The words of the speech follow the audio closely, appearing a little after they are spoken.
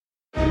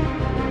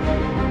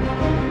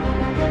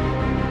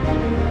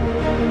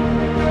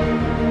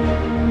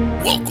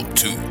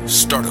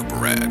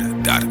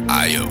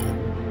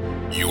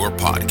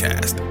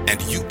podcast and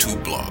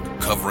YouTube blog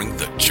covering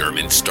the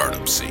German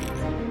startup scene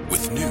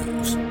with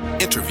news,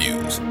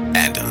 interviews,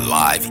 and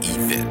live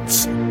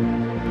events.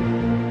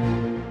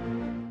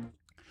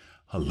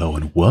 Hello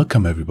and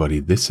welcome everybody.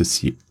 This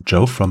is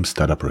Joe from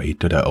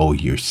Startuprate.io,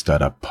 your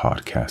startup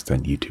podcast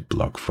and YouTube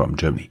blog from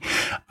Germany.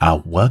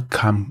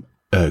 Welcome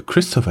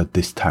Christopher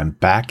this time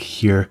back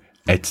here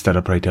at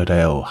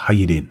Startuprate.io. How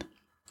you doing?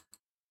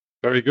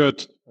 Very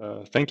good.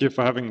 Thank you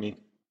for having me.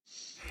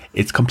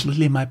 It's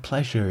completely my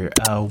pleasure.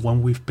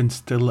 When we've been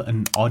still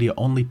an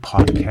audio-only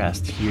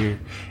podcast here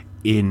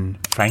in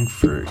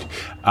Frankfurt,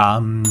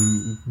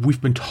 we've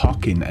been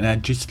talking, and I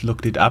just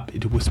looked it up.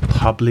 It was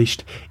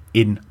published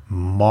in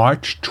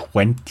March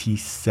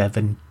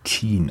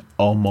 2017,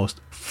 almost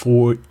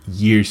 4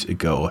 years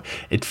ago.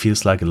 It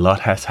feels like a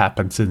lot has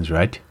happened since,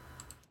 right?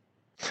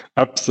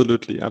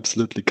 Absolutely.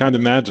 Can't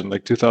imagine,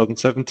 like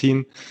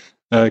 2017,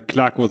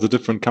 Clark was a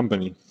different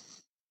company.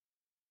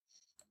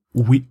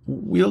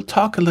 We'll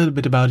talk a little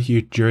bit about your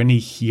journey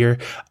here.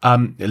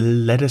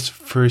 Let us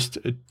first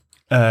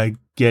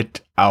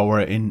get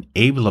our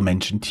enabler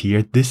mentioned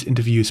here. This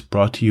interview is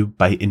brought to you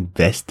by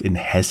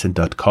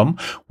investinhessen.com,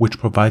 which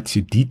provides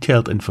you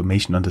detailed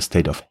information on the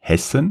state of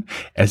Hessen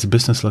as a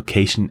business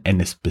location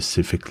and is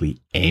specifically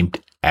aimed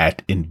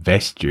at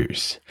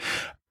investors.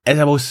 As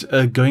I was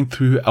going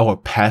through our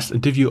past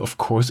interview, of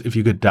course, if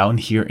you go down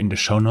here in the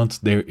show notes,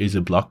 there is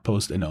a blog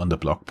post, and on the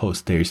blog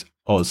post, there's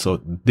also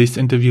this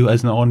interview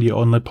as an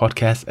audio-only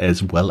podcast,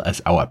 as well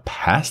as our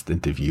past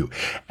interview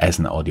as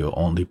an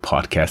audio-only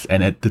podcast.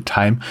 And at the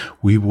time,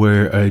 we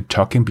were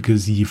talking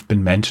because you've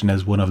been mentioned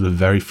as one of the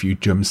very few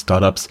German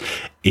startups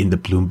in the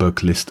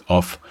Bloomberg list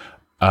of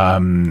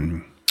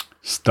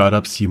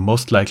startups you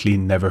most likely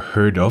never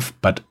heard of,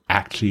 but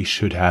actually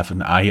should have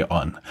an eye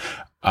on.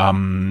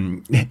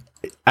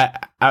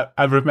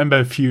 I remember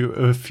a few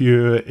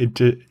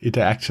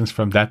interactions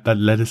from that, but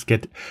let us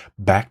get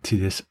back to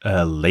this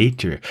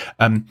later.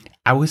 When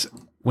I was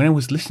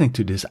listening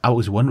to this, I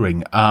was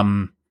wondering,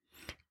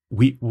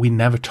 we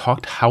never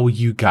talked how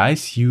you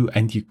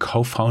and your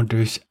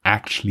co-founders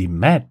actually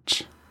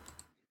met.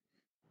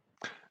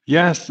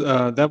 Yes,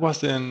 that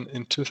was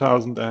in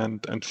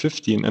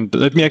 2015. And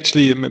let me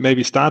actually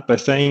maybe start by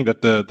saying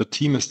that the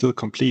team is still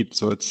complete.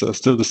 So it's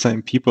still the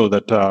same people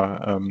that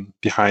are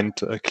behind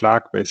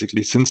Clark,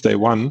 basically, since day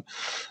one.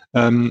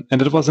 And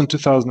it was in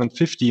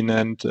 2015.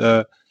 And,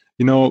 I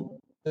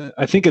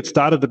think it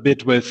started a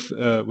bit with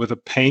a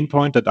pain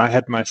point that I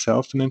had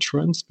myself in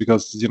insurance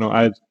because,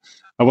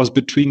 I was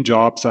between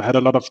jobs. I had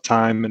a lot of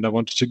time and I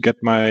wanted to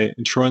get my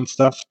insurance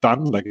stuff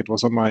done. Like it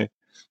was on my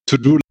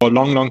to-do for a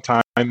long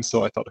time.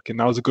 So I thought, okay,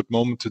 now is a good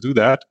moment to do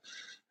that.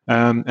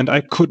 And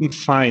I couldn't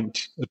find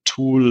a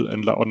tool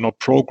or no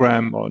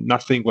program or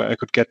nothing where I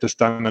could get this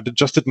done. I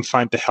just didn't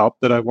find the help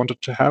that I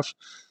wanted to have.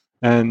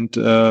 And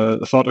I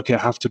thought, okay, I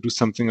have to do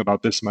something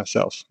about this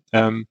myself.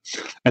 And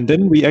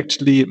then we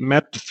actually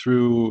met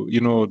through,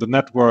 the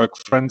network,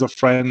 friends of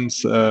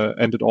friends,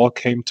 and it all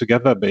came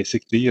together,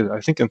 basically.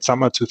 I think in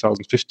summer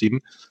 2015,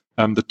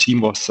 the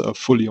team was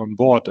fully on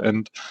board.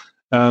 And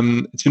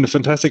it's been a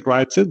fantastic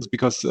ride since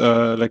because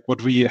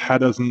what we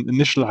had as an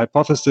initial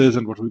hypothesis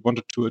and what we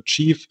wanted to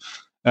achieve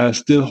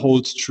still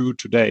holds true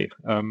today.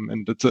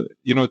 And it's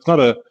it's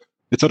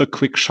not a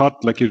quick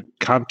shot. Like you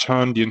can't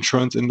turn the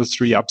insurance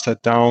industry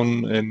upside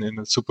down in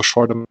a super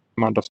short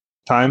amount of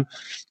time.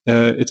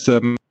 We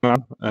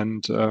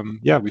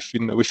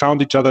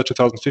found each other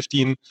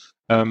 2015,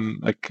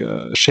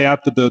 shared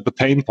the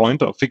pain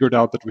point or figured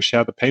out that we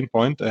shared the pain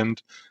point,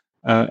 and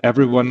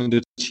everyone in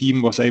the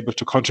team was able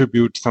to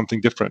contribute something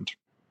different.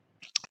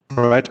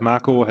 Right,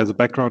 Marco has a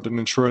background in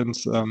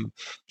insurance,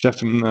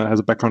 Steffen has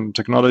a background in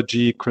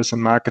technology, Chris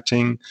in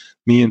marketing,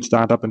 me in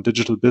startup and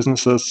digital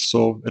businesses.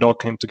 So it all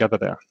came together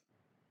there.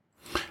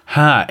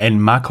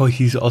 And Marco,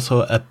 he's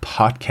also a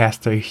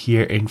podcaster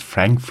here in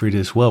Frankfurt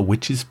as well,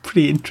 which is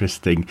pretty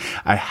interesting.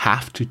 I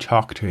have to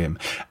talk to him.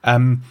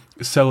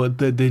 So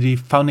the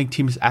founding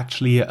team is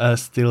actually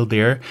still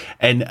there.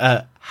 And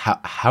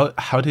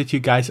how did you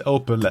guys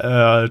talk?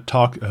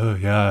 Oh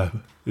yeah,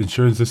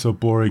 insurance is so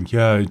boring.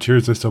 Yeah,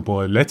 insurance is so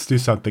boring. Let's do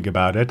something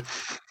about it.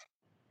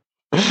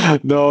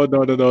 No.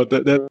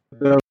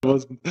 That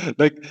wasn't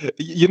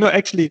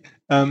actually.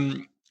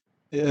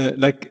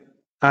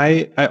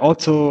 I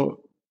also,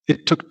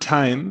 it took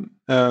time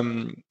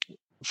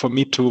for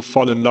me to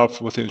fall in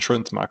love with the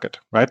insurance market.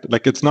 Right,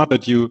 like it's not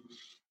that you.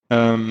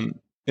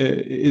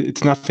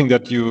 It's nothing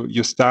that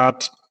you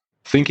start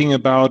thinking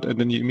about and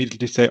then you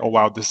immediately say, oh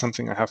wow, this is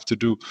something I have to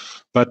do.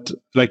 But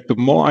like the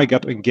more I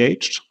got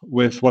engaged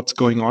with what's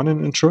going on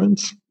in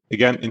insurance,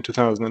 again in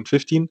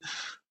 2015,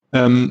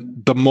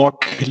 the more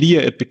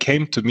clear it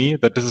became to me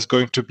that this is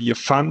going to be a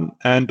fun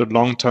and a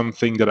long-term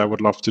thing that I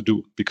would love to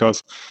do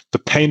because the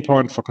pain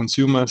point for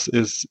consumers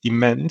is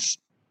immense.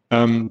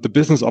 The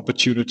business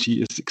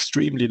opportunity is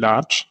extremely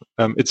large.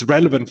 It's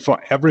relevant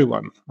for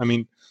everyone. I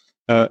mean,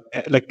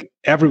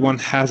 everyone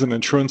has an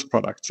insurance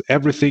product.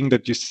 Everything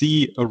that you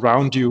see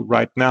around you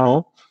right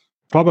now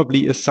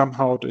probably is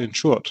somehow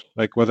insured,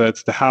 like whether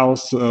it's the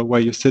house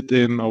where you sit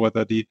in, or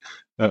whether the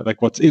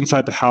like what's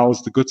inside the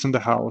house, the goods in the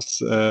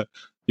house,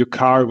 your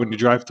car when you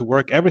drive to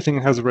work. Everything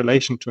has a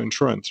relation to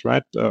insurance,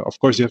 right? Of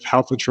course, you have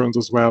health insurance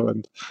as well,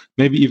 and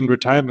maybe even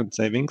retirement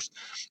savings.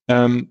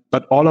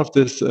 But all of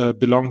this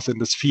belongs in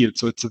this field.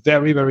 So it's a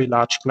very, very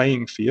large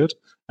playing field.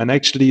 And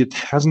actually, it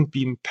hasn't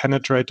been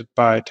penetrated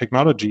by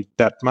technology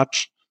that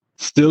much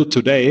still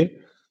today.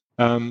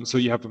 So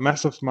you have a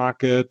massive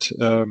market,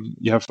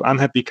 you have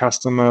unhappy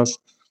customers,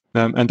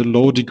 and a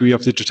low degree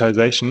of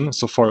digitization.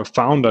 So for a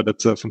founder,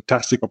 that's a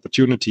fantastic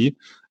opportunity.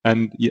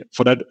 And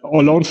for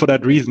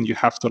that reason, you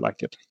have to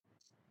like it.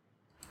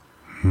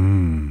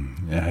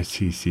 I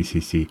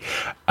see.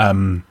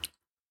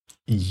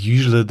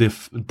 Usually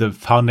the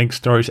founding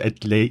stories,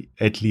 at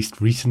least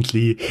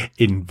recently,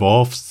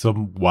 involve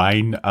some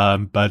wine,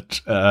 but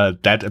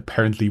that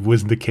apparently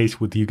wasn't the case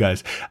with you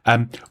guys.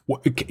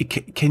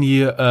 Can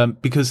you,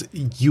 because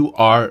you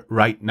are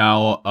right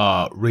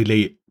now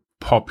really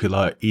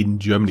popular in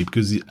Germany,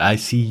 because I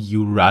see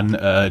you run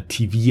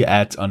TV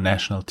ads on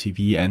national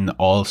TV and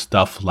all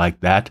stuff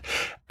like that,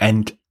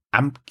 and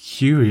I'm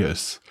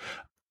curious,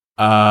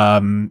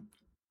 can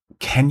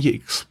you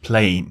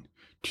explain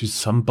to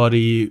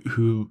somebody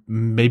who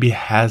maybe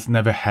has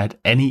never had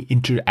any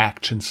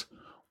interactions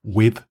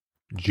with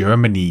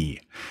Germany,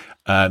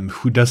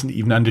 who doesn't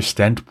even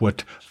understand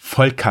what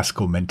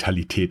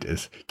Vollkasko-Mentalität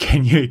is?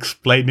 Can you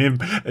explain him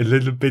a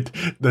little bit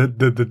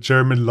the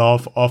German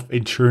love of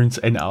insurance?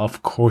 And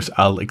of course,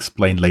 I'll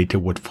explain later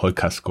what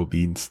Vollkasko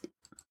means.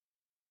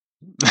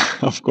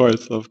 Of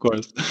course.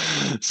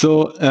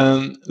 So,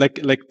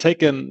 like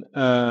take an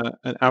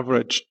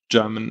average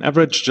German.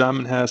 Average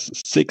German has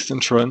 6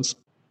 insurance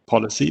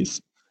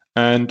policies,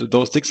 and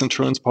those 6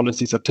 insurance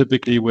policies are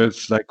typically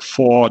with like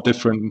 4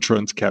 different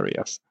insurance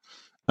carriers.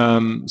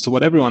 So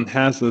what everyone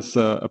has is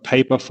a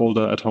paper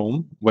folder at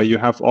home where you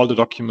have all the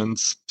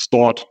documents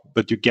stored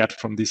that you get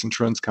from these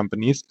insurance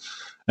companies,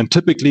 and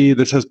typically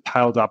this has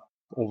piled up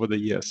over the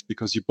years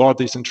because you bought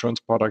these insurance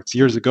products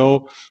years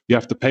ago. You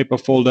have the paper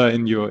folder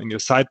in your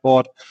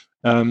sideboard,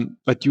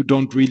 but you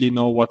don't really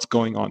know what's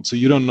going on. So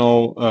you don't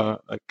know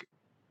like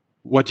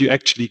what you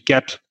actually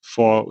get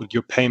for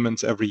your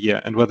payments every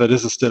year and whether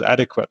this is still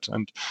adequate.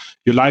 And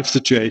your life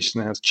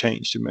situation has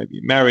changed. You may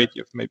be married,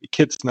 you have maybe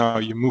kids now,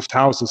 you moved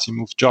houses, you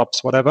moved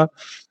jobs, whatever.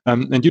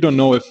 And you don't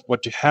know if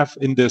what you have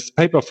in this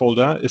paper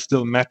folder is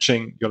still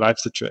matching your life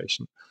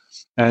situation.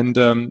 And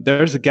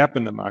there's a gap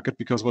in the market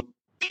because what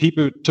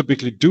people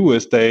typically do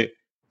is they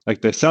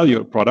sell you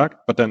a product,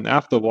 but then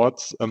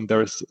afterwards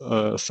there is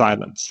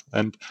silence.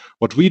 And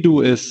what we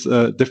do is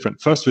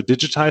different. First, we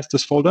digitize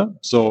this folder.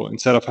 So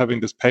instead of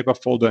having this paper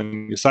folder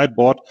in your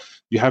sideboard,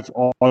 you have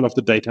all of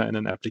the data in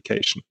an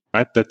application,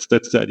 right? That's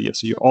the idea.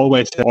 So you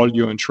always have all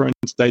your insurance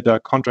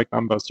data, contract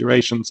numbers,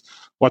 durations,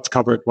 what's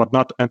covered, what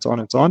not, and so on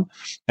and so on.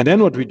 And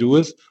then what we do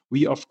is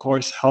we, of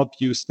course, help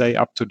you stay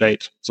up to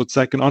date. So it's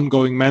like an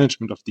ongoing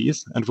management of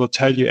these, and we'll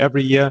tell you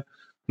every year,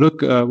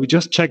 look, we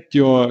just checked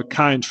your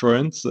car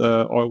insurance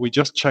or we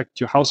just checked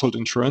your household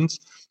insurance.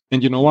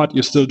 And you know what?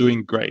 You're still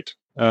doing great.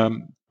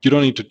 You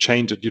don't need to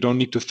change it. You don't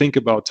need to think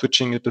about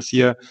switching it this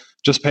year.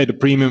 Just pay the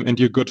premium and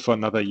you're good for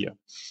another year.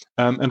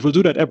 And we'll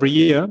do that every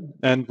year.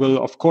 And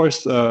we'll, of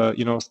course,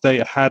 stay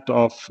ahead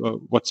of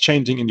what's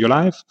changing in your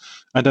life.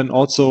 And then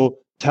also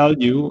tell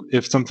you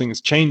if something is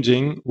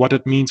changing, what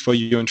it means for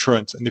your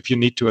insurance and if you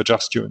need to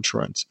adjust your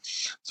insurance.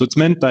 So it's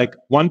meant like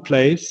one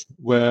place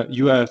where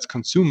you as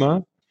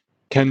consumer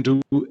can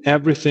do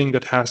everything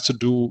that has to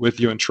do with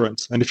your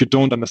insurance. And if you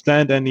don't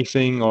understand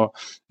anything, or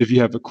if you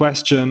have a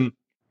question,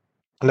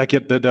 like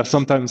there are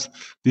sometimes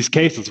these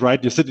cases,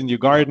 right? You sit in your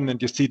garden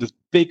and you see this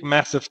big,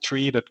 massive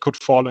tree that could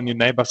fall on your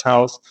neighbor's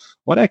house.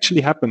 What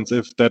actually happens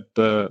if that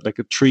like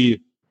a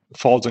tree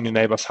falls on your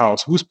neighbor's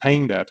house? Who's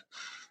paying that?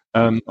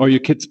 Or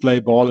your kids play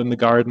ball in the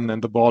garden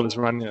and the ball is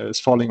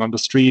falling on the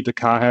street. The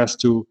car has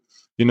to,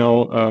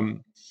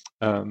 go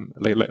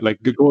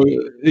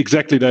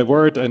exactly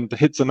divert and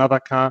hits another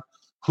car.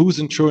 Whose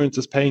insurance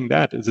is paying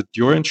that? Is it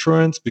your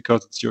insurance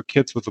because it's your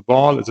kids with the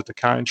ball? Is it the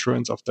car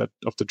insurance of the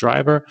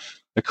driver?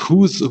 Like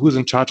who's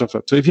in charge of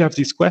that? So if you have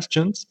these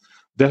questions,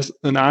 there's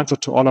an answer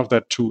to all of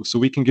that too. So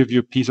we can give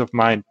you peace of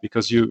mind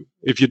because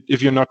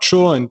if you're not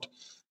sure and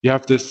you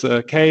have this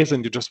case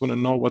and you just want to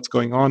know what's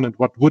going on and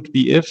what would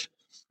be if,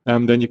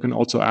 then you can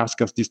also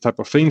ask us these type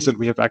of things, and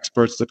we have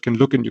experts that can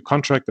look in your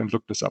contract and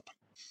look this up.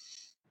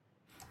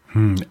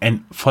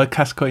 And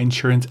Vollkasko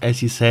insurance,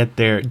 as you said,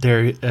 there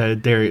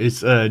is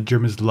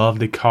Germans love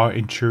the car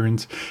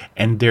insurance,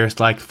 and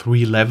there's like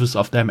 3 levels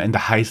of them, and the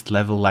highest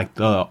level, like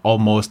the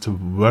almost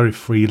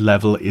worry-free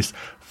level, is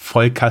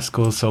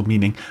Vollkasko. So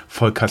meaning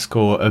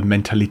Vollkasko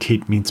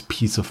Mentalität means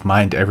peace of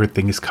mind.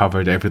 Everything is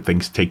covered,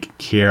 everything's taken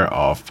care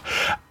of.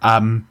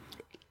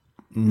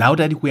 Now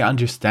that we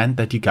understand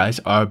that you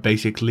guys are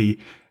basically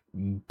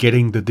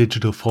getting the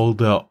digital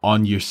folder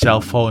on your cell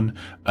phone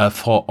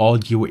for all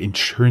your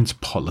insurance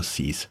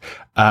policies,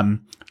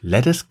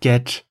 let us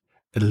get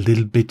a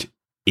little bit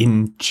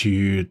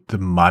into the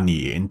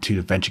money, into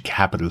the venture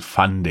capital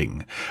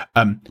funding.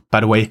 By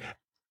the way,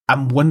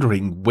 I'm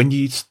wondering, when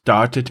you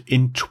started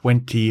in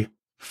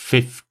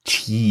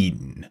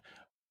 2015,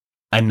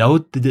 I know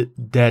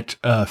that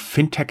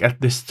fintech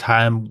at this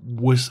time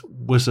was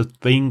a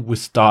thing,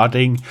 was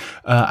starting.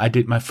 I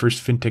did my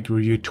first fintech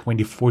review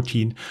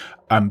 2014,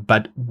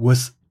 but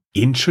was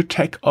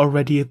InsurTech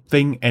already a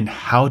thing? And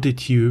how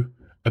did you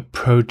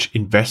approach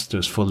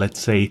investors for, let's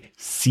say,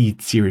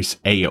 seed Series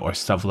A or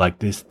stuff like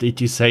this?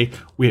 Did you say,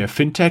 we're a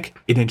fintech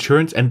in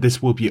insurance and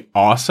this will be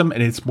awesome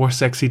and it's more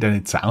sexy than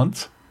it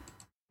sounds?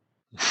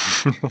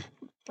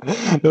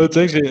 No,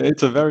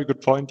 it's a very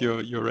good point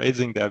you're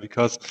raising there,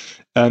 because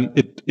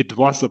it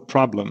was a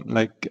problem.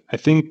 Like, I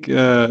think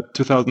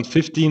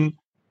 2015,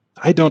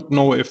 I don't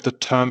know if the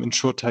term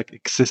InsurTech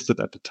existed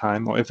at the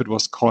time or if it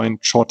was coined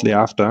shortly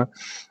after.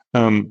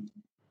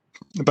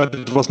 But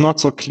it was not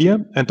so clear.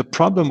 And the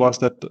problem was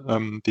that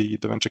the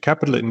venture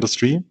capital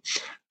industry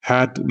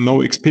had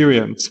no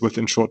experience with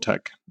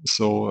InsurTech.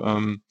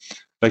 So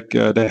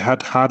they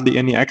had hardly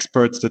any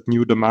experts that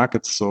knew the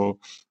market. So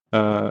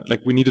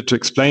we needed to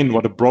explain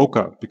what a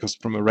broker, because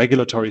from a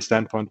regulatory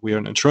standpoint, we are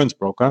an insurance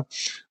broker.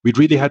 We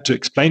really had to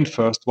explain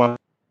first what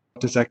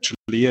this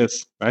actually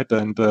is, right?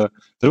 And that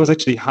was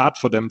actually hard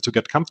for them to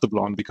get comfortable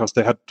on, because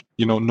they had,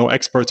 no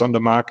experts on the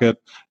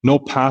market, no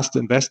past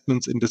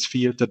investments in this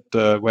field that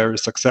were a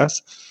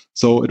success.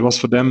 So it was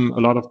for them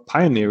a lot of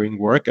pioneering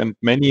work, and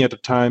many at the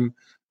time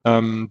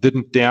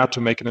didn't dare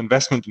to make an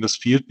investment in this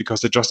field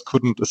because they just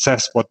couldn't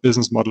assess what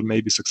business model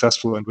may be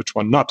successful and which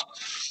one not.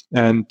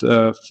 And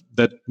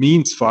that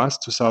means for us,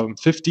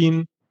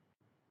 2015,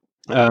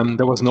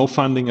 there was no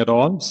funding at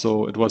all.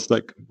 So it was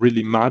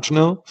really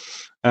marginal.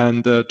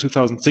 And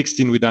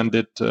 2016, we then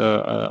did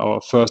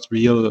our first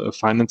real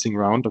financing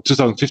round. Of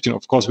 2015,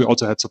 of course, we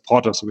also had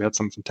supporters. So we had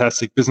some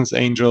fantastic business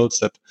angels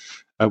that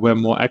were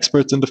more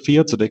experts in the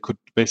field, so they could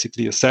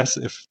basically assess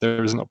if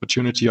there is an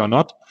opportunity or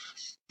not.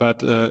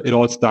 But it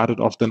all started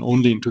off then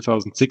only in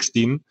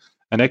 2016.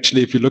 And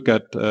actually, if you look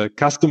at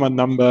customer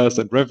numbers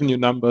and revenue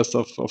numbers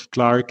of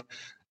Clark,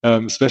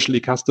 especially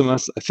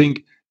customers, I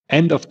think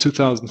end of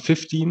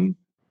 2015,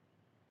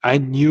 I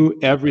knew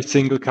every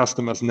single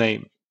customer's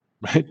name,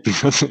 right?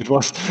 Because it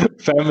was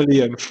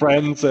family and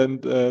friends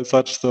and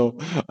such. So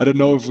I don't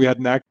know if we had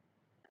an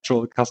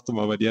actual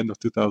customer by the end of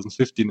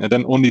 2015. And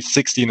then only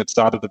 16, it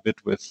started a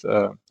bit with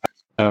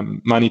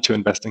money to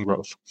invest in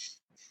growth.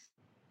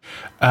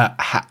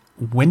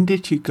 When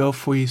did you go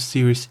for your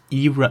Series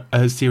A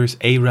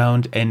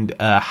round, and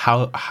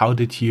how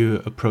did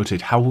you approach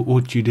it? How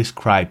would you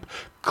describe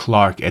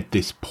Clark at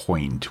this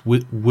point?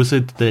 Was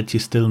it that you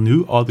still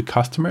knew all the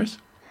customers?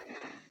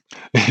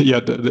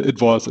 Yeah,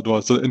 it was.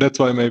 So, and that's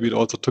why maybe it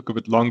also took a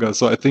bit longer.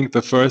 So I think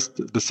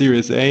the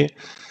Series A,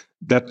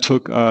 that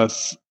took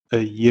us a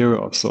year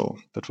or so.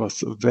 That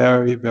was a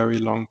very, very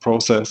long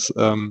process.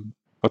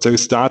 I'd say we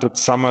started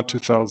summer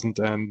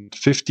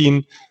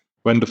 2015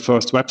 when the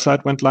first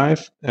website went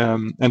live,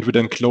 and we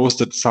then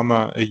closed it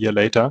summer a year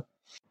later.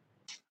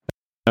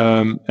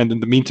 And in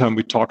the meantime,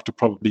 we talked to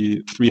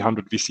probably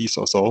 300 VCs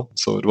or so.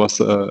 So it was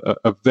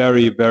a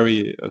very,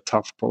 very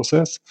tough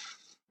process.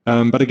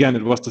 But again,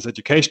 it was this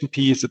education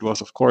piece. It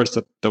was, of course,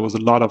 that there was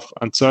a lot of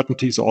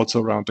uncertainties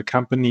also around the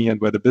company and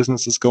where the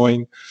business is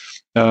going.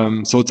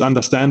 So it's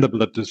understandable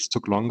that this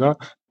took longer.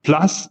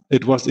 Plus,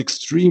 it was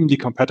extremely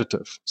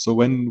competitive. So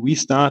when we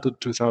started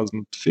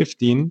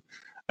 2015,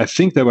 I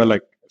think there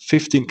were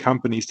 15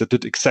 companies that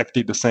did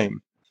exactly the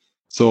same.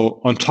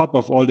 So on top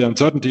of all the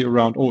uncertainty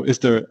around, is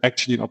there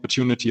actually an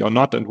opportunity or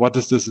not? And what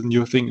is this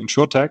new thing in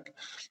InsurTech?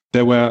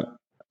 There were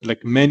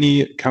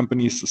many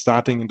companies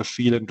starting in the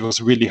field, and it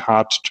was really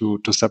hard to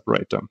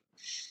separate them.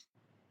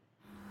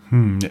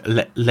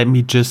 Let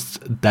me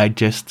just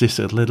digest this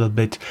a little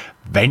bit.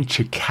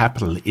 Venture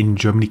capital in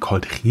Germany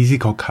called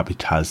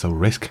Risikokapital, so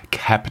risk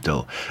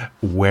capital,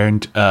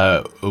 were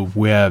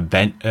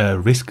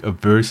risk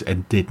averse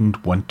and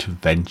didn't want to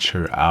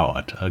venture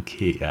out.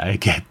 Okay, I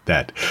get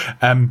that.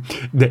 I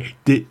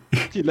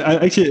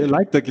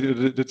like that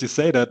you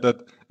say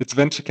that it's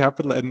venture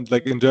capital, and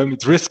in Germany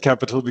it's risk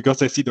capital, because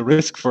they see the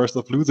risk first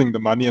of losing the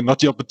money and not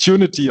the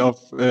opportunity of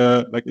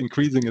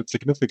increasing it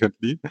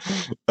significantly.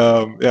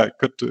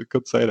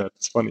 Could say that.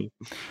 It's funny.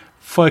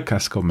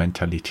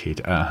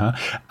 Vollkasko-Mentalität.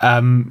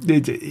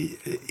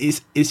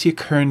 Is your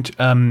current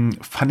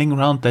funding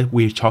round that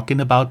we're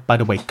talking about, by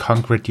the way,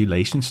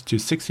 congratulations to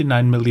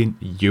 69 million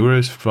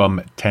euros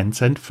from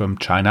Tencent from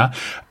China.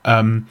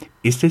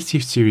 Is this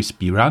your Series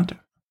B round?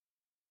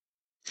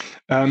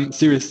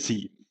 Series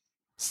C.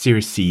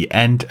 Series C.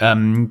 And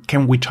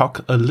can we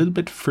talk a little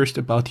bit first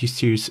about your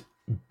Series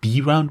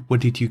B round? What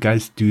did you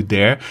guys do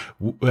there?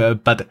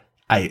 But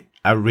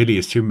I really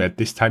assume at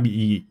this time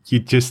you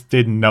just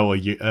didn't know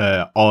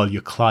all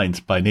your clients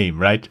by name,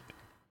 right?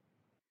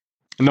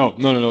 No.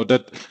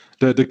 That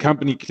the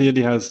company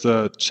clearly has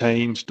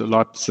changed a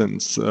lot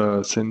since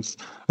I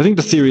think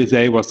the Series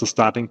A was the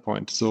starting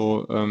point.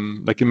 So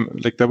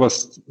that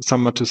was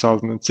summer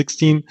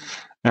 2016,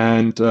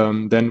 and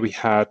then we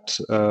had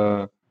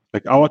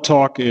like our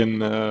talk in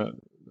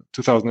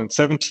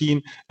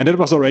 2017, and that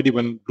was already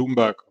when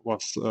Bloomberg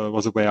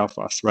was aware of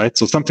us, right?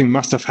 So something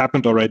must have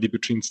happened already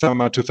between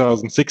summer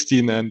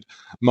 2016 and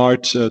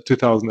March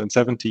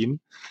 2017.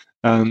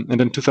 And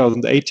then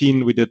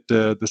 2018, we did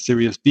the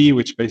Series B,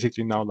 which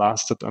basically now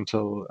lasted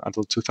until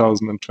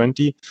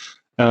 2020.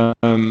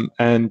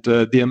 And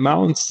the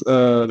amounts,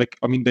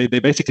 they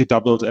basically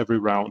doubled every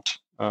round,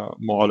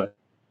 more or less.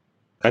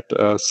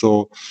 Right?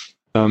 So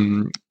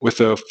with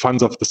the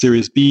funds of the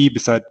Series B,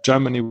 beside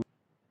Germany,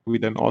 we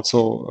then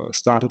also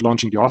started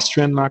launching the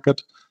Austrian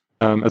market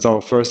as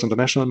our first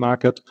international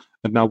market.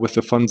 And now with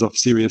the funds of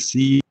Series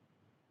C,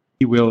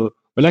 we'll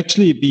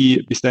actually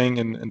be staying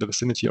in the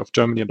vicinity of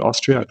Germany and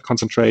Austria and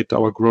concentrate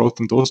our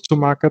growth in those two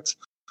markets.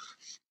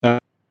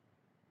 And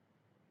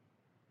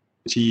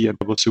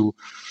able to,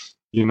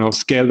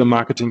 scale the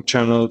marketing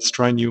channels,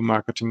 try new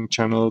marketing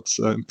channels,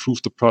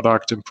 improve the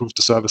product, improve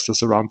the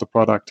services around the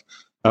product.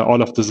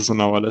 All of this is on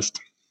our list.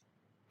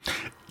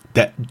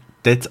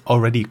 That's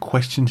already a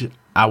question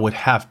I would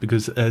have,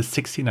 because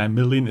 69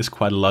 million is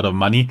quite a lot of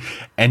money,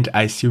 and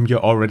I assume you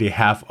already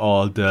have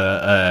all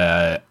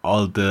the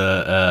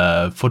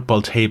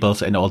football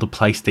tables and all the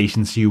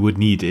PlayStations you would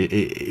need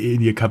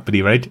in your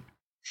company, right?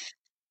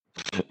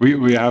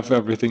 We have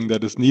everything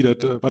that is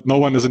needed, but no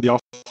one is in the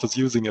office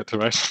using it,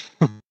 right?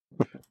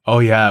 Oh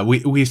yeah,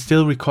 we're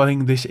still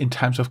recording this in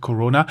times of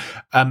Corona.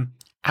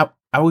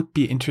 I would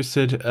be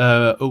interested.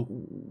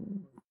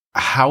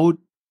 How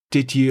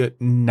did you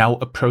now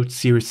approach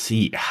Series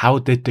C? How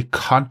did the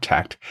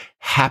contact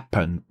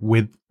happen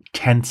with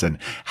Tencent?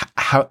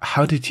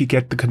 How did you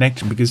get the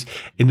connection? Because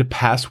in the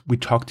past, we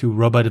talked to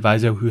Robert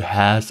Weiser, who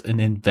has an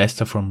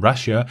investor from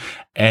Russia,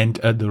 and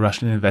the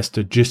Russian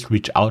investor just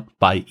reached out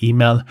by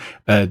email.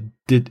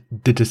 Did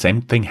the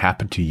same thing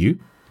happen to you?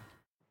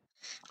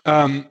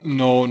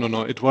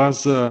 No. It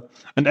was,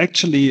 and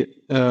actually,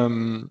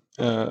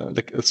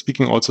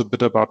 speaking also a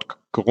bit about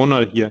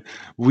Corona here,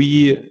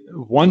 we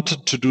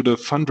wanted to do the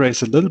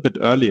fundraise a little bit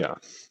earlier.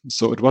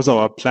 So it was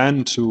our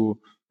plan to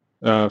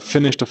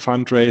finish the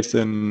fundraise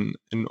in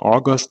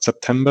August,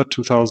 September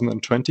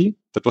 2020.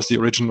 That was the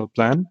original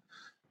plan.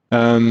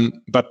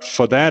 But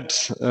for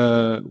that,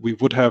 we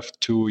would have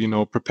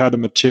to, prepare the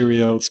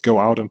materials, go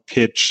out and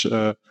pitch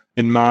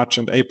in March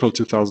and April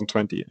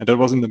 2020. And that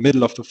was in the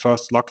middle of the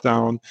first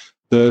lockdown.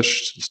 The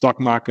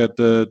stock market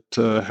that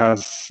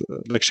has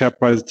share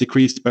price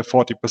decreased by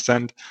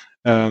 40%.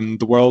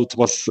 The world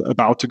was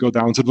about to go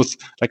down. So it was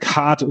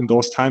hard in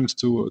those times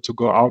to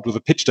go out with a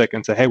pitch deck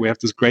and say, hey, we have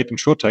this great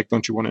insurtech.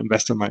 Don't you want to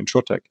invest in my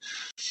insurtech?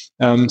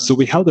 So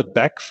we held it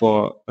back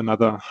for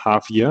another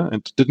half year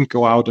and didn't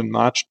go out in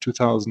March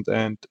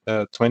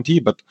 2020,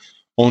 but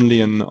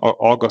only in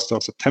August or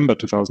September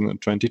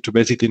 2020 to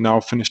basically now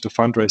finish the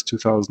fundraise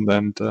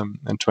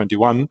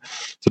 2021.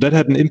 So that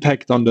had an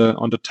impact on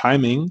the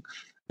timing.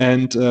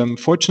 And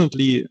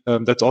fortunately,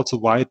 that's also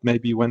why it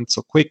maybe went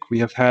so quick. We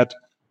have had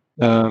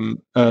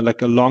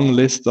a long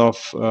list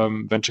of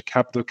venture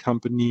capital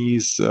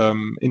companies,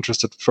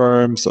 interested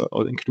firms,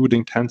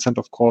 including Tencent,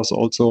 of course,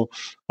 also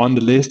on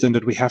the list, and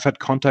that we have had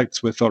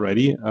contacts with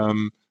already,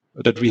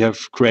 that we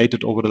have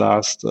created over the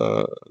last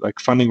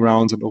funding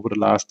rounds and over the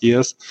last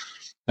years.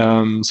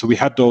 So we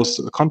had those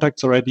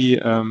contacts already,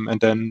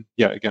 and then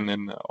again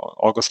in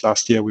August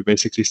last year, we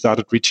basically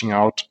started reaching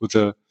out with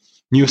a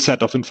new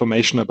set of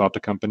information about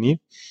the company.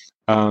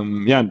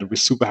 And we're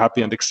super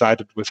happy and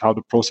excited with how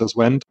the process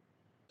went,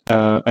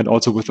 and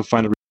also with the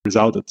final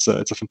result. It's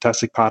a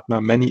fantastic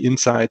partner, many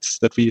insights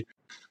that we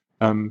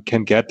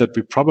can get that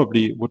we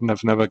probably wouldn't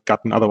have never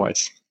gotten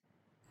otherwise.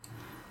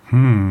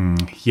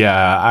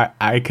 Yeah,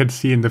 I can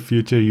see in the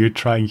future you're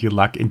trying your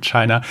luck in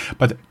China.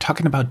 But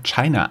talking about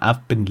China,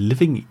 I've been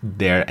living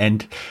there,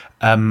 and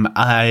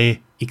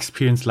I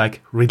experienced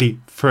really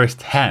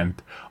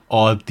firsthand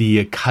all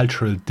the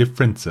cultural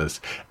differences.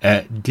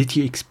 Did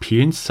you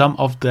experience some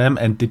of them,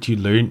 and did you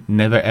learn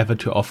never ever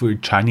to offer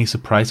Chinese a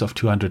price of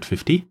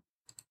 250?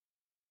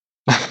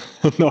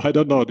 No, I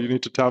don't know. Do you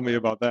need to tell me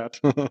about that?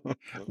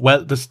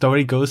 Well, the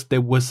story goes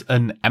there was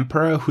an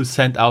emperor who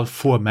sent out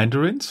 4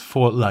 mandarins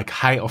for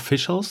high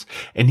officials,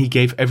 and he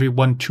gave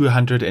everyone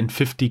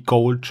 250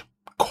 gold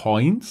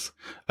coins.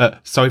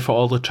 Sorry for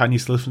all the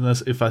Chinese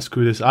listeners if I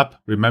screw this up.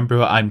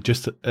 Remember, I'm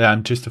just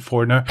a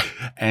foreigner,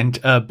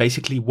 and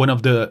basically one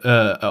of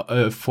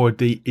the for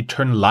the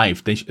eternal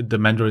life, the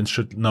Mandarins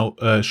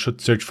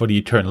should search for the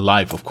eternal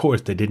life. Of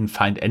course, they didn't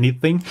find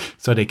anything,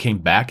 so they came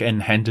back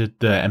and handed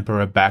the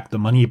emperor back the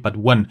money. But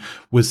one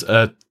was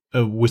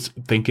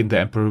thinking the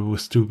emperor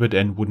was stupid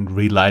and wouldn't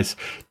realize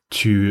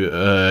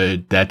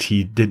that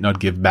he did not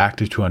give back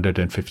the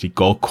 250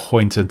 gold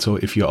coins, and so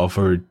if you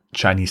offer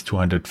Chinese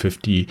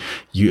 250,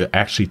 you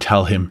actually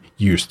tell him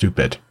you're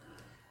stupid.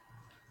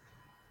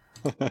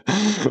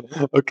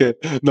 Okay,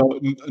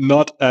 no,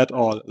 not at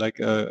all.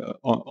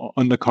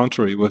 On the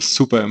contrary, was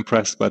super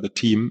impressed by the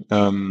team,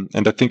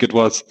 and I think it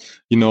was,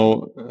 when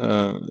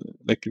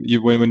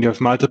you have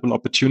multiple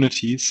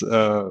opportunities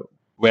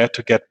where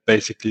to get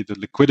basically the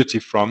liquidity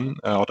from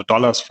or the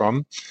dollars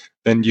from,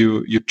 then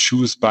you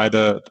choose by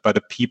the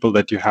people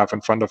that you have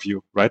in front of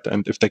you, right?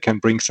 And if they can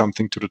bring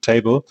something to the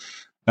table.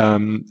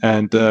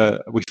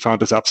 We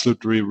found this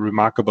absolutely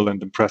remarkable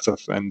and impressive.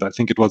 And I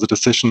think it was a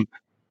decision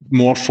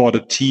more for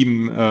the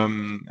team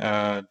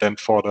than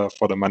for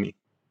the money.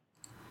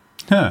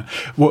 Huh.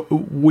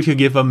 Would you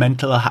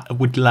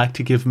like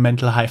to give a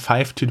mental high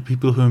five to the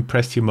people who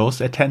impressed you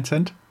most at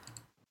Tencent?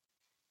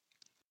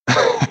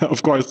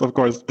 Of course.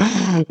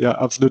 Yeah,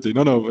 absolutely.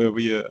 No,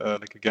 we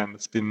again,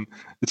 it's been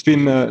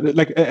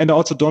and I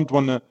also don't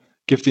want to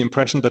give the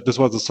impression that this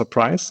was a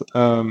surprise,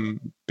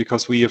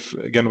 because we've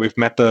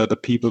met the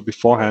people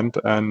beforehand,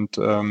 and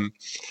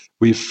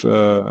we've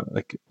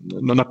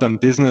not done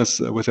business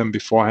with them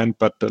beforehand,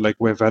 but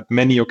we've had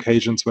many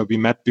occasions where we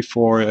met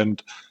before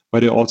and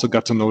where they also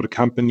got to know the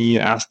company,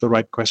 asked the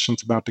right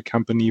questions about the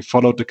company,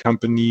 followed the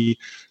company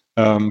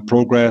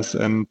progress,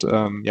 and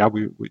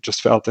we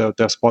just felt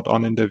they're spot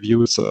on in their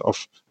views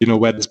of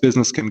where this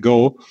business can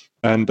go,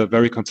 and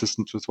very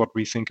consistent with what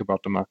we think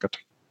about the market.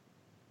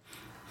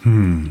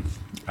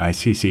 I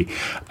see.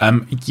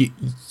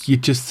 You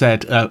just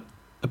said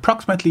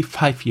approximately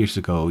 5 years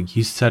ago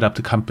you set up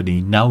the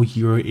company. Now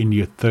you're in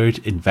your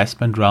third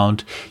investment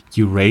round.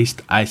 You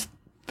raised, I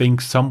think,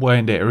 somewhere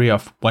in the area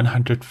of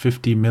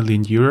 150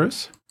 million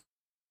euros.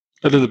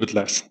 A little bit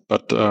less,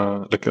 but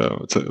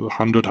it's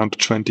 100,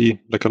 120,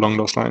 along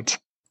those lines.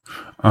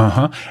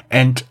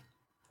 And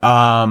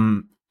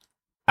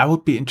I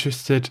would be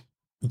interested.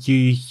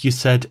 You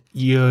said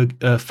your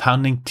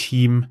founding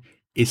team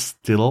is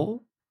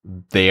still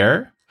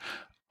there.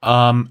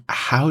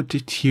 How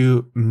did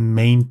you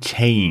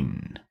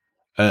maintain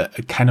a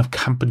kind of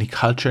company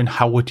culture, and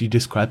how would you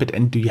describe it?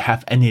 And do you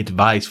have any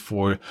advice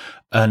for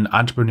an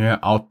entrepreneur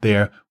out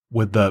there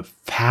with a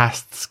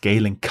fast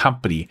scaling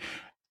company?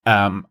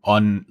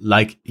 On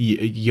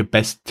your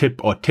best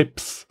tip or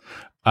tips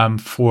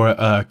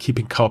for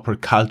keeping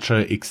corporate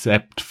culture,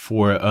 except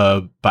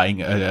for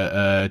buying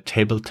a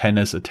table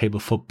tennis, a table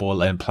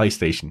football, and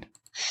PlayStation?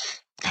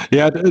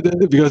 Yeah,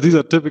 because these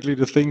are typically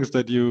the things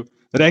that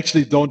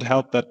actually don't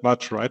help that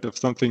much, right? If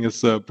something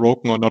is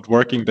broken or not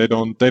working, they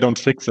don't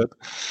fix it.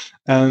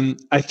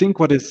 I think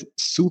what is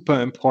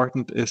super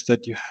important is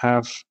that you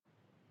have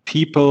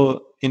people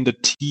in the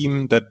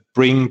team that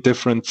bring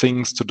different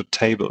things to the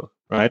table,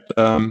 right?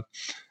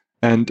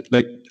 And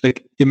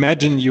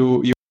imagine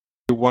you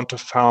want to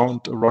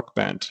found a rock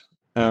band,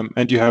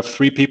 and you have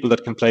 3 people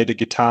that can play the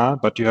guitar,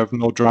 but you have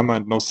no drummer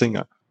and no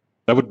singer.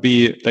 That would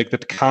be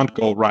that can't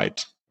go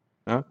right.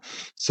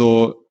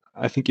 So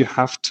I think you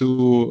have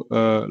to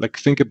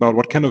think about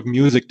what kind of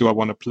music do I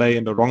want to play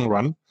in the long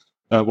run?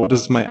 What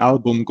is my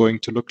album going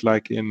to look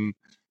like in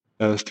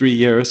 3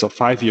 years or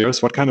 5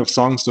 years? What kind of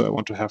songs do I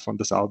want to have on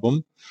this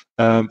album?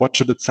 What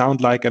should it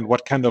sound like? And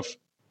what kind of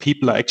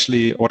people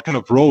what kind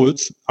of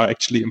roles are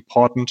actually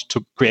important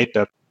to create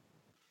that?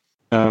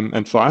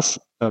 And for us,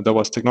 there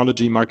was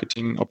technology,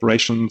 marketing,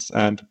 operations,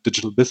 and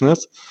digital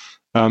business.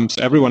 So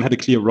everyone had a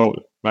clear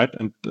role, right?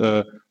 And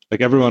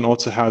everyone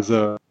also has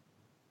a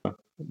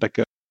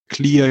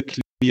clear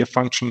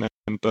function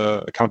and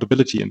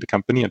accountability in the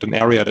company and an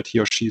area that he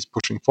or she is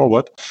pushing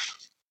forward.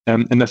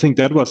 And I think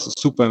that was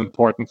super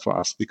important for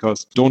us,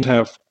 because don't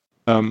have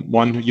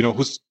one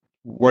who's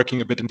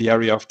working a bit in the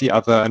area of the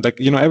other, and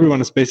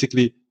everyone is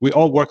basically, we're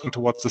all working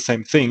towards the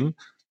same thing,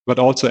 but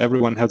also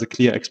everyone has a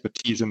clear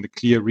expertise and a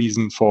clear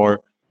reason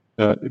for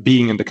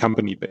being in the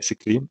company,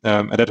 basically,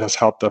 and that has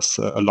helped us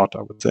a lot,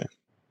 I would say.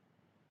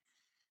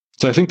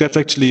 So I think that's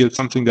actually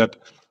something that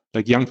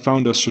young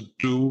founders should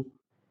do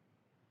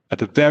at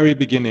the very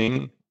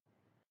beginning.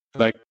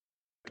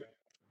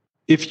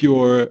 If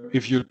your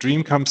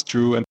dream comes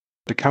true and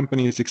the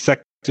company is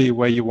exactly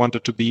where you want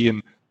it to be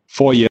in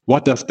 4 years,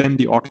 what does then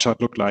the org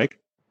chart look like?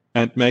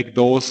 And make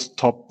those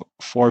top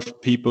 4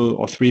 people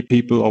or 3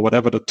 people or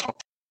whatever the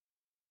top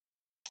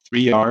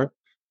 3 are,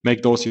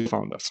 make those your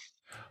founders.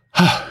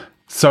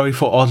 Sorry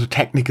for all the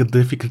technical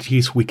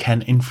difficulties. We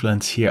can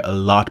influence here a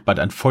lot, but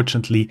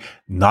unfortunately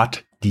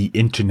not the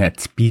internet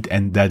speed,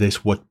 and that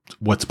is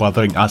what's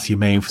bothering us. You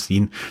may have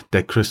seen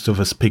that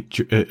Christopher's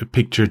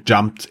picture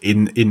jumped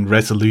in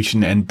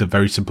resolution, and the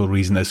very simple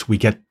reason is we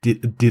get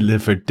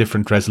delivered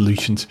different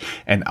resolutions,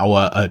 and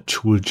our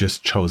tool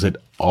just shows it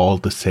all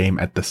the same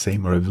at the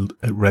same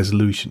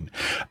resolution.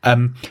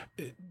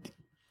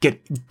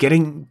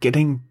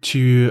 Getting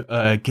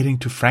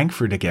to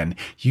Frankfurt again.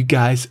 You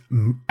guys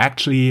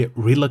actually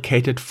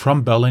relocated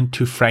from Berlin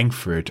to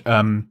Frankfurt.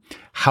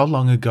 How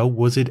long ago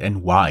was it,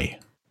 and why?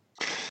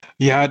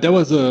 Yeah, that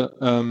was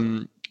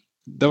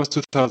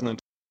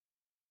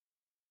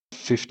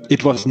 2015.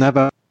 It was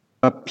never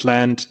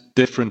planned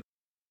differently.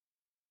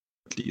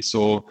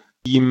 So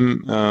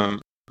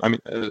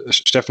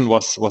Steffen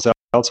was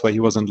elsewhere.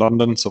 He was in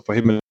London, so for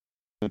him it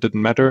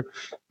didn't matter.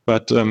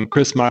 But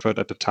Chris Marford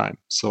at the time.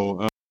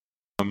 So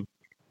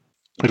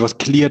it was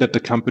clear that the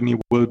company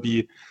will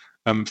be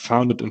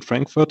founded in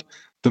Frankfurt.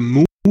 The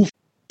move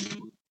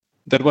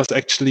that was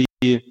actually,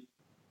 I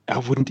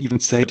wouldn't even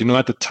say, at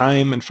the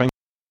time in Frankfurt,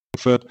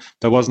 Frankfurt.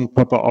 There wasn't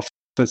proper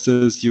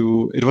offices.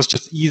 It was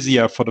just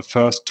easier for the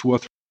first 2 or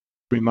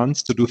 3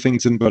 months to do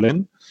things in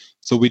Berlin.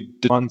 So we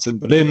did once in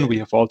Berlin. We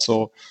have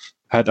also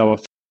had our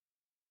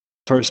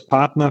first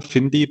partner,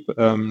 Findeep,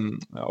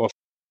 our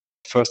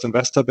first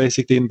investor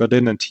basically in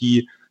Berlin, and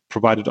he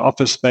provided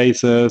office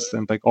spaces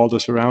and like all the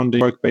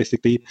surrounding work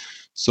basically.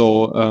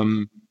 So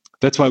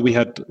that's why we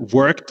had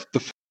worked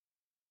the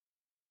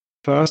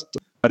first,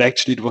 but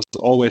actually it was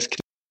always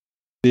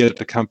clear that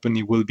the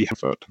company will be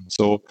Frankfurt.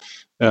 So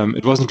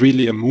it wasn't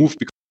really a move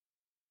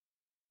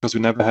because we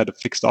never had a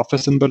fixed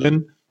office in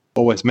Berlin,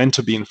 always meant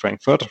to be in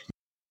Frankfurt.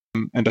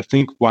 And I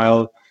think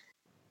while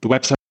the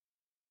website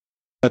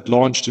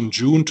launched in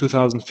June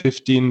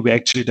 2015, we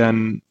actually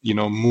then,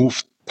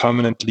 moved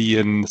permanently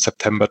in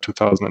September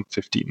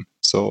 2015.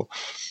 So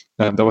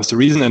that was the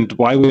reason. And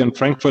why we're in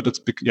Frankfurt, it's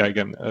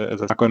again, as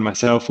Marco and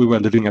myself, we were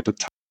living at the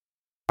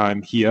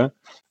time here.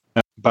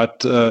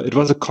 But it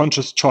was a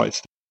conscious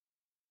choice.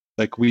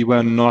 Like we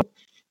were not,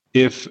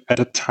 if at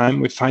a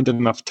time we find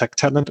enough tech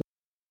talent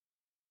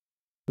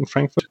in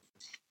Frankfurt.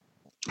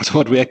 So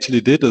what we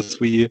actually did is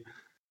we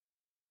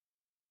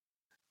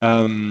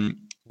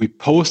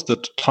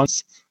posted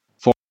tons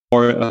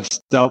for a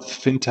stealth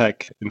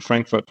fintech in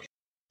Frankfurt.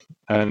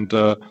 And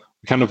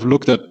we kind of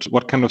looked at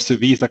what kind of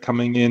CVs are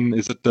coming in.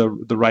 Is it the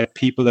right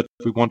people that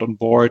we want on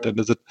board? And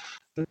is it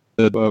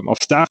of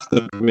staff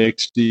that we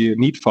actually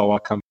need for our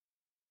company?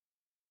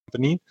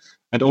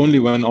 And only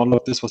when all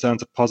of this was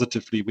answered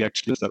positively, we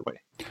actually did that way.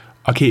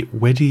 Okay,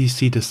 where do you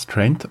see the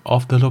strength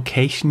of the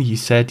location? You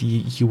said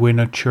you were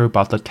not sure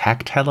about the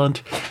tech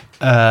talent.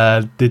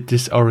 Did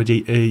this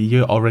already?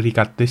 You already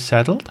got this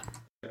settled?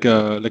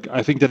 Like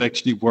I think that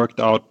actually worked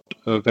out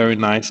very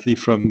nicely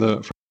from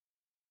the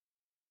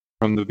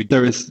beginning.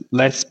 There is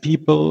less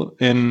people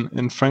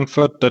in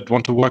Frankfurt that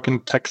want to work in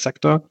the tech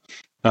sector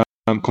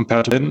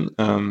compared to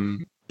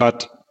Berlin,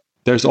 but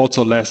there's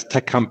also less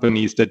tech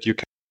companies that you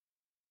can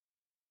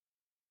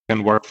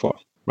work for,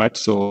 right?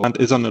 So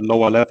it is on a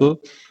lower level,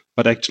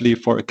 but actually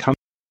for a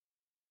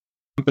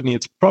company,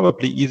 it's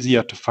probably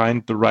easier to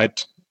find the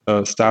right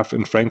staff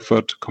in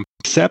Frankfurt,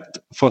 except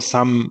for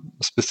some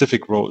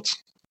specific roles,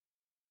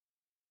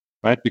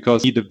 right?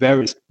 Because the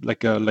various,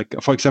 like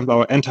for example,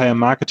 our entire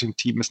marketing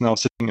team is now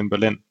sitting in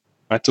Berlin,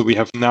 right? So we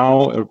have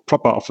now a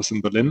proper office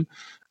in Berlin,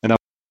 and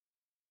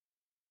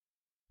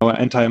our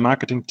entire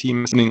marketing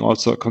team is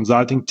also a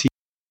consulting team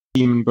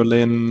in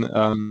Berlin.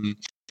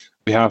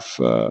 We have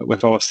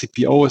with our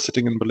CPO is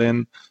sitting in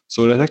Berlin.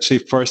 So there's actually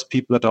first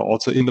people that are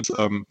also in the,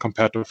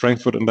 compared to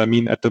Frankfurt. And I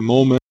mean, at the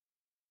moment,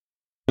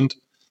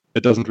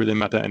 it doesn't really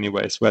matter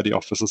anyways where the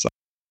offices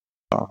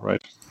are,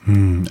 right?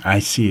 I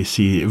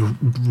see.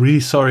 Really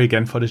sorry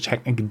again for the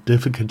technical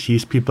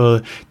difficulties.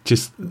 People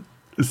just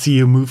see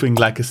you moving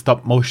like a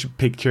stop motion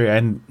picture,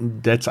 and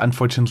that's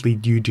unfortunately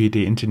due to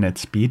the internet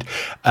speed.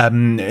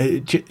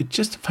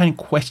 Just a final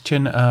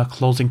question,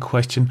 closing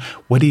question.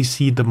 What do you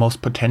see the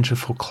most potential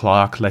for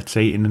Clark, let's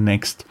say, in the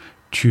next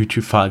 2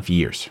 to 5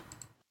 years?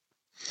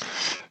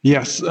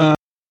 Yes,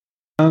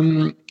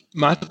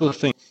 multiple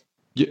things.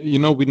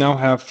 We now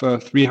have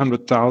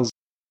 300,000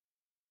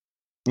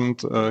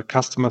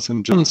 customers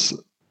in Germany.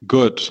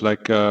 Good,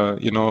 like a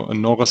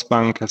Norris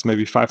Bank has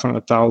maybe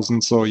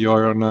 500,000, so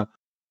you're on a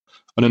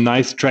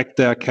nice track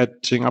there,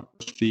 catching up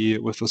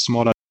with the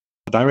smaller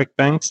direct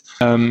banks.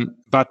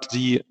 But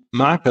the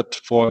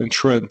market for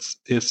insurance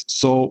is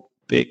so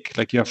big.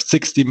 Like you have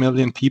 60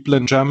 million people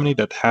in Germany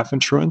that have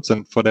insurance,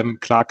 and for them,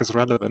 Clark is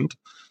relevant.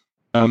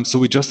 So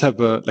we just have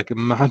a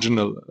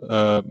marginal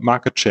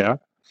market share.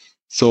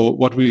 So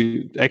what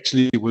we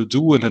actually will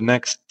do in the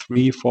next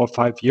 3, 4,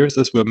 5 years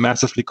is we'll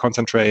massively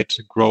concentrate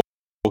growth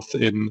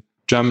in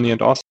Germany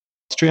and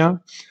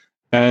Austria,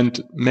 and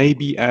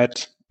maybe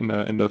add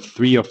in the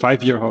 3 or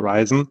 5 year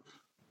horizon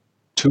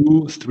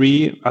 2,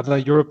 3 other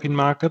European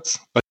markets.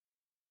 But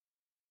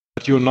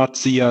you'll not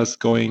see us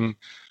going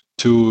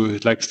to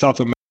like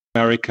South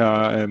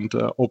America and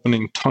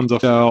opening tons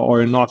of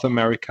or in North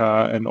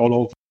America and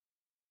all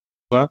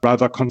over.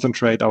 Rather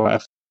concentrate our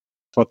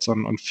efforts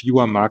on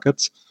fewer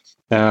markets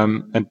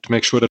and to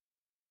make sure that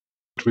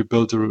we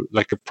build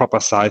a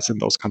proper size in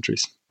those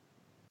countries.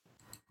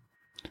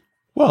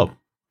 Well,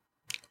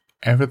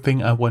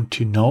 everything I want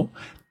to know.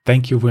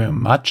 Thank you very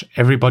much.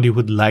 Everybody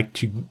would like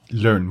to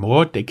learn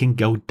more. They can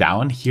go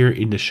down here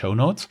in the show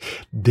notes.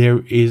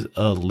 There is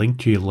a link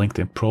to your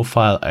LinkedIn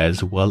profile,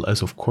 as well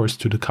as, of course,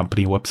 to the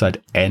company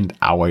website and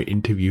our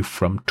interview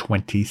from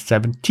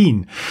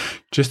 2017.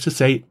 Just to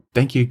say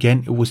thank you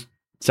again. It was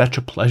such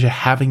a pleasure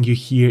having you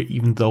here,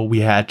 even though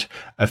we had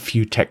a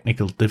few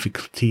technical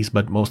difficulties,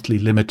 but mostly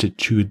limited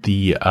to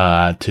the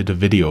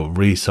video.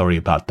 Really sorry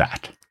about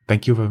that.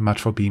 Thank you very much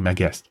for being my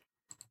guest.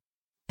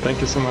 Thank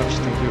you so much.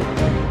 Thank you.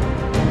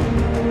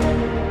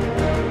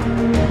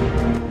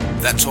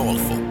 That's all,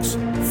 folks.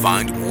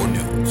 Find more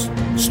news,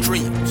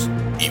 streams,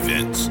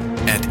 events,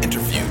 and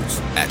interviews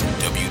at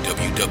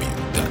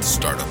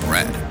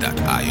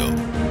www.startuprad.io.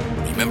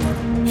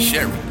 Remember,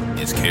 sharing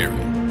is caring.